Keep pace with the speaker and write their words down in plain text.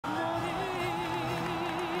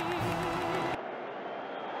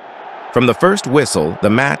From the first whistle, the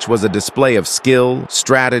match was a display of skill,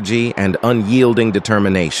 strategy, and unyielding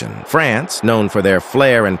determination. France, known for their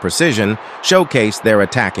flair and precision, showcased their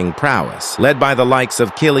attacking prowess, led by the likes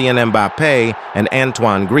of Kylian Mbappé and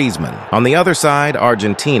Antoine Griezmann. On the other side,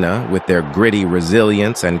 Argentina, with their gritty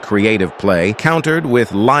resilience and creative play, countered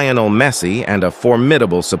with Lionel Messi and a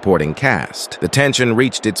formidable supporting cast. The tension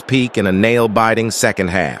reached its peak in a nail-biting second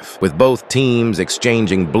half, with both teams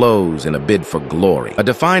exchanging blows in a bid for glory. A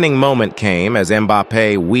defining moment came as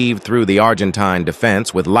Mbappé weaved through the Argentine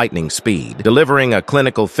defense with lightning speed, delivering a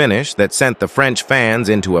clinical finish that sent the French fans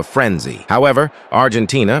into a frenzy. However,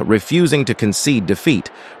 Argentina, refusing to concede defeat,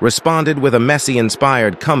 responded with a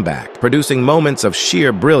Messi-inspired comeback, producing moments of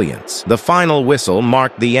sheer brilliance. The final whistle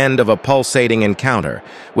marked the end of a pulsating encounter,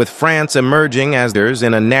 with France emerging as leaders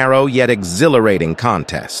in a narrow yet exhilarating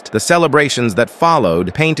contest. The celebrations that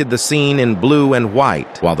followed painted the scene in blue and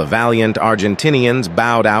white, while the valiant Argentinians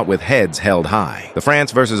bowed out with heads held high. The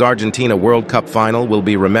France versus Argentina World Cup final will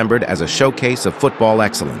be remembered as a showcase of football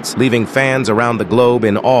excellence, leaving fans around the globe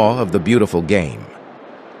in awe of the beautiful game.